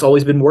me that's all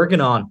he's been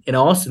working on in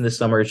Austin this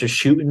summer. It's just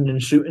shooting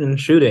and shooting and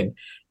shooting.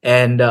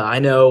 And I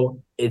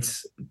know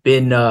it's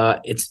been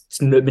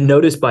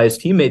noticed by his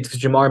teammates,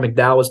 because Jamar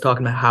McDowell was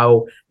talking about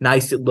how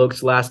nice it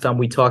looks last time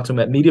we talked to him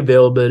at media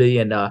availability,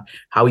 and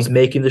how he's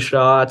making the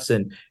shots,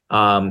 and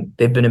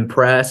they've been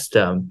impressed.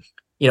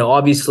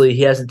 Obviously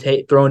he hasn't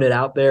thrown it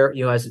out there.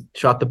 Hasn't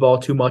shot the ball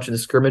too much in the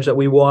scrimmage that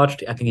we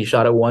watched. I think he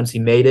shot it once. He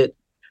made it.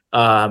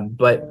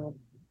 But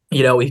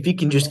if he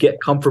can just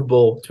get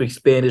comfortable to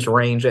expand his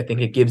range, I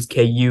think it gives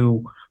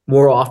KU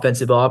more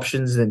offensive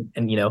options, and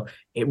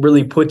it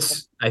really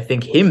puts, I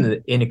think,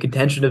 him in a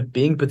contention of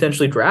being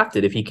potentially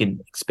drafted if he can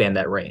expand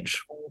that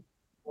range.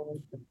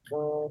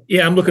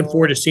 Yeah, I'm looking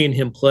forward to seeing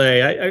him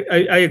play.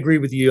 I agree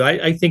with you.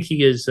 I think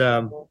he is.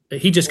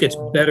 He just gets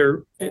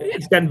better.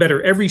 He's gotten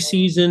better every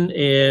season,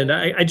 and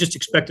I just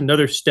expect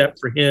another step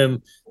for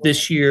him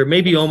this year.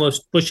 Maybe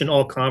almost pushing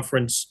all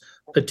conference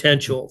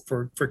potential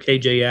for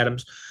KJ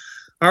Adams.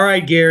 All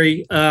right,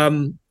 Gary.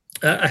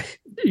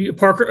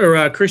 Parker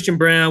or Christian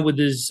Braun with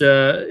his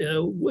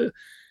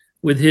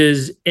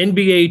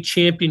NBA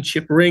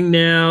championship ring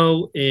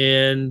now,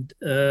 and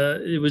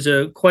it was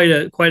quite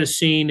a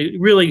scene. It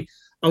really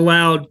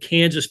allowed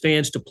Kansas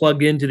fans to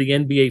plug into the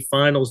NBA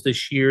Finals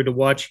this year to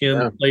watch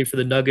him play for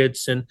the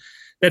Nuggets, and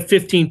that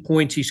 15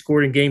 points he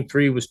scored in Game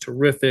 3 was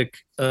terrific.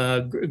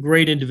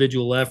 Great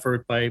individual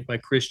effort by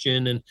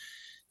Christian, and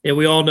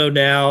we all know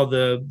now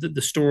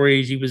the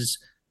stories. He was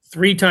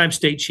three-time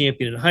state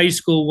champion in high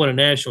school, won a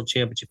national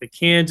championship at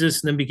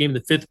Kansas, and then became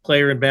the fifth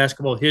player in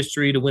basketball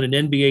history to win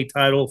an NBA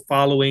title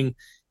following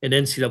an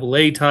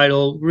NCAA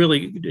title,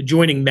 really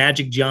joining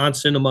Magic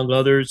Johnson, among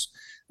others,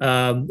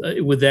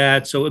 with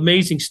that. So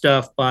amazing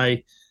stuff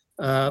by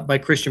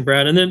Christian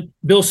Braun. And then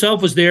Bill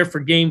Self was there for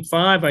Game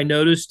 5, I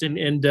noticed,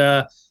 and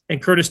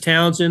Curtis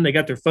Townsend. They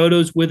got their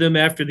photos with him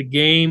after the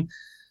game.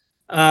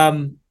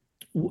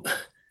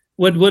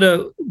 What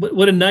a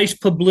nice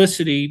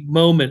publicity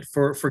moment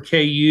for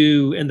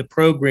KU and the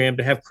program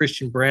to have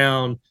Christian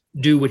Braun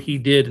do what he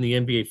did in the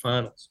NBA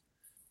Finals.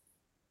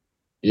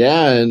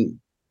 Yeah, and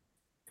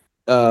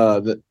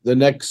the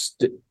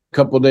next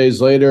couple of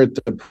days later at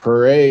the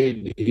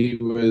parade, he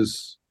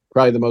was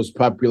probably the most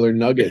popular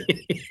Nugget.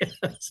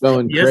 Yes.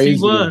 Going yes, crazy.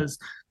 He was.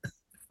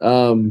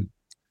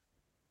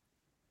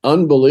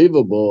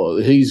 Unbelievable.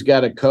 He's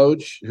got a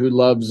coach who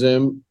loves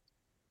him.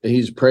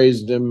 He's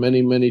praised him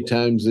many, many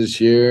times this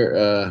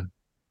year.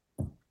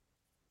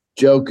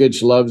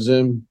 Jokic loves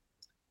him.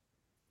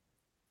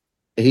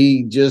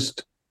 He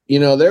just,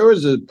 there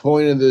was a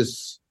point of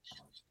this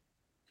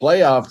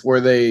playoff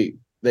where they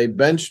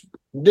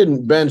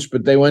didn't bench,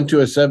 but they went to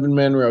a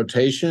 7-man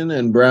rotation,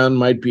 and Braun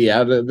might be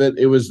out of it.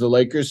 It was the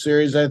Lakers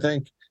series, I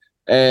think.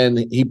 And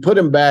he put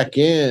him back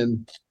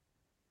in,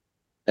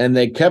 and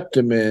they kept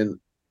him in.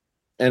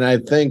 And I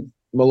think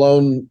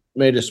Malone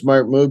made a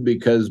smart move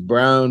because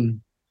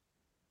Braun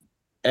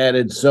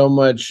added so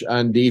much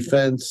on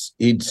defense.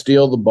 He'd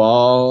steal the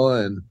ball,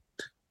 and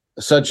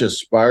such a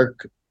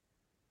spark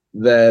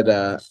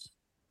that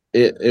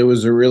it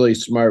was a really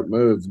smart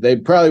move. They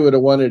probably would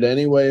have won it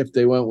anyway if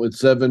they went with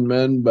 7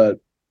 men, but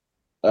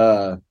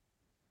that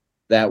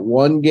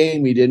one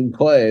game he didn't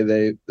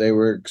play. They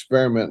were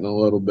experimenting a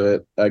little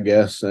bit, I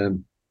guess,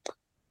 and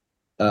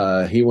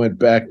he went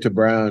back to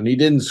Braun. He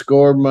didn't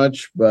score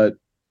much, but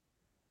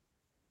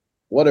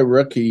what a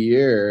rookie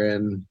year,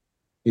 and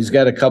he's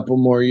got a couple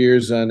more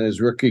years on his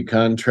rookie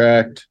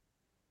contract.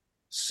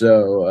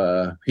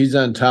 So he's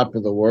on top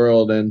of the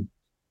world. And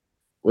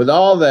with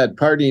all that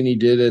partying he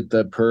did at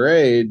the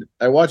parade,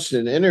 I watched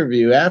an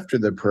interview after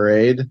the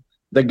parade.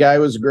 The guy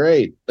was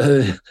great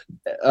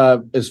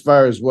as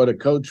far as what a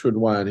coach would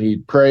want. He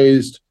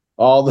praised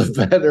all the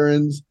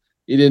veterans.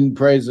 He didn't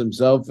praise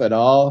himself at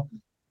all.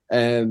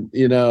 And,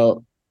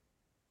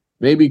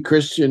 maybe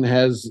Christian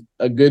has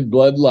a good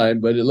bloodline,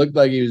 but it looked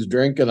like he was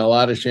drinking a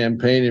lot of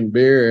champagne and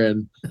beer,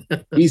 and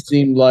he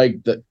seemed like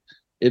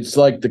it's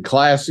like the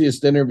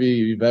classiest interview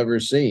you've ever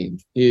seen.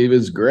 He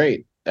was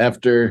great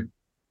after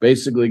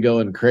basically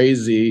going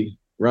crazy,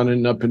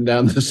 running up and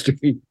down the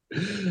street.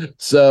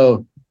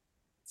 So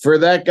for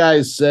that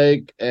guy's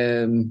sake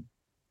and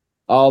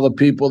all the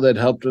people that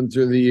helped him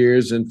through the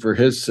years, and for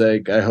his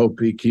sake, I hope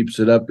he keeps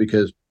it up,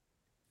 because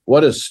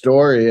what a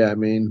story. I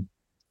mean,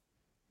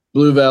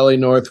 Blue Valley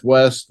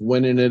Northwest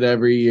winning it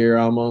every year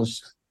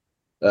almost.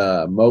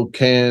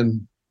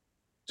 MoCan,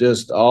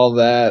 just all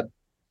that.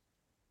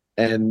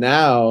 And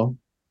now,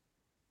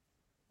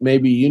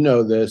 maybe you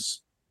know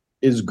this,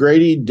 is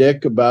Grady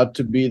Dick about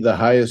to be the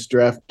highest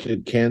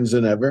drafted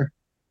Kansan ever?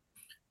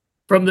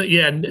 From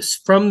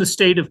the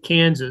state of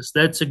Kansas.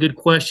 That's a good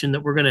question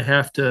that we're going to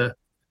have to.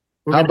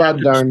 How about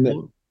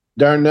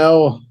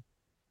Darnell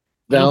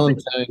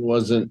Valentine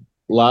wasn't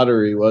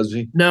lottery, was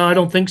he? No, I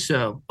don't think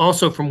so.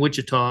 Also from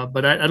Wichita,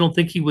 but I don't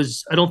think he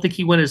was. I don't think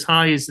he went as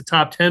high as the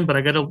top 10. But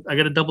I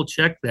gotta double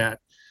check that.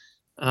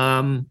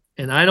 And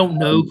I don't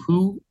know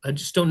who. I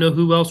just don't know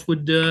who else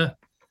would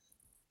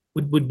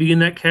be in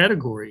that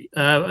category.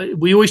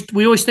 We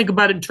always think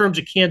about it in terms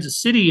of Kansas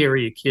City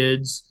area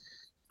kids,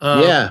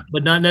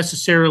 but not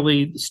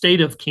necessarily the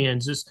state of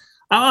Kansas.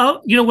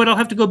 You know what? I'll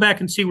have to go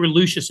back and see where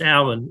Lucius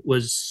Allen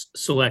was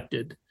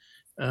selected.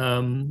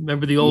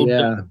 Remember the old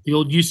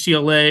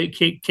UCLA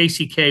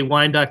KCK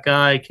Wyandotte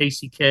guy,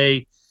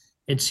 KCK,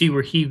 and see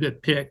where he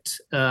got picked.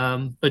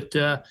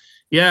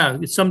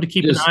 It's something to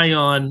keep an eye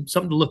on,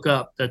 something to look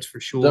up. That's for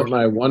sure. Something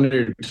I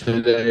wondered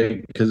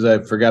today, because I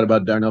forgot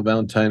about Darnell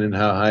Valentine and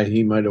how high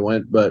he might have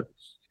went. But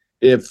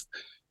if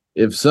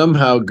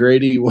somehow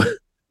Grady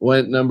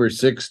went number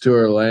 6 to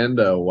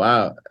Orlando.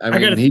 Wow. I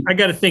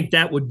got to think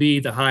that would be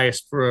the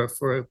highest for a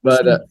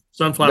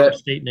Sunflower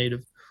State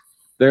native.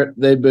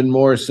 They've been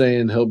more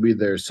saying he'll be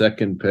their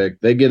second pick.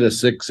 They get a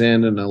 6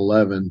 and an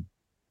 11.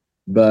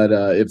 But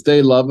if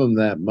they love him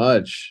that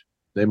much,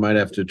 they might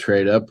have to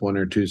trade up 1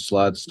 or 2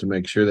 slots to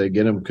make sure they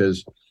get him,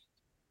 because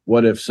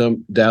what if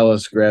some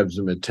Dallas grabs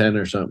him at 10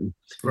 or something?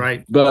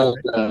 Right. But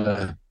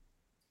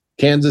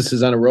Kansas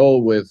is on a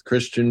roll with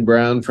Christian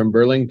Braun from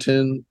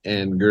Burlington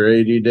and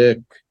Grady Dick,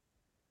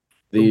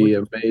 the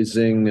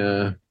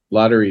amazing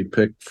lottery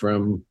pick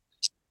from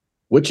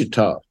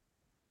Wichita.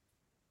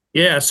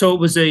 Yeah, so it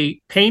was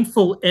a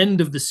painful end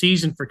of the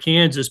season for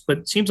Kansas, but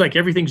it seems like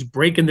everything's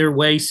breaking their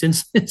way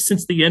since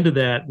the end of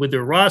that, with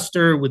their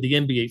roster, with the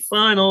NBA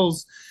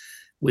Finals,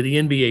 with the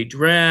NBA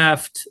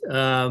Draft.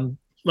 A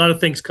lot of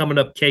things coming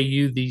up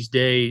KU these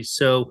days.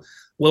 So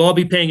we'll all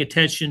be paying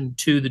attention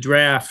to the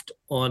draft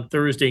on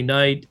Thursday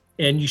night,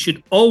 and you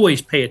should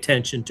always pay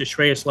attention to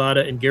Shreyas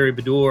Laddha and Gary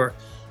Bedore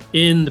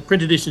in the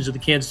print editions of the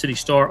Kansas City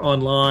Star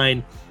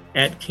online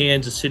at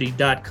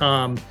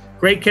kansascity.com.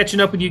 Great catching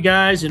up with you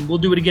guys, and we'll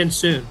do it again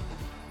soon.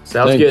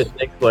 Sounds good.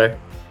 Thanks, Blair.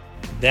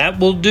 That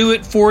will do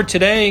it for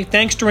today.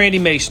 Thanks to Randy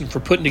Mason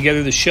for putting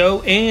together the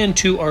show, and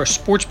to our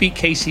SportsBeat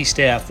KC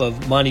staff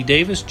of Monty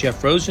Davis,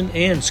 Jeff Rosen,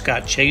 and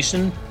Scott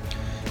Chasen.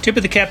 Tip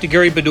of the cap to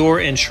Gary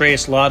Bedore and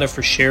Shreyas Laddha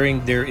for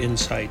sharing their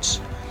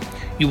insights.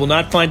 You will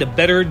not find a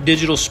better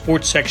digital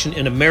sports section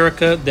in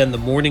America than the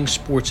Morning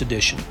Sports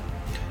Edition.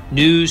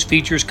 News,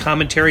 features,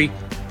 commentary,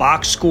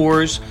 box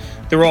scores,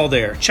 they're all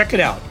there. Check it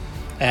out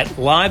at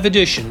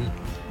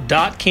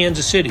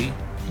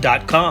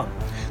liveedition.kansascity.com.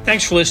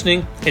 Thanks for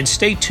listening, and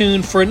stay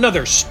tuned for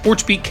another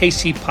SportsBeat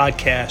KC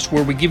podcast,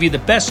 where we give you the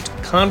best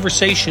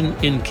conversation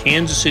in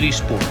Kansas City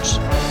sports.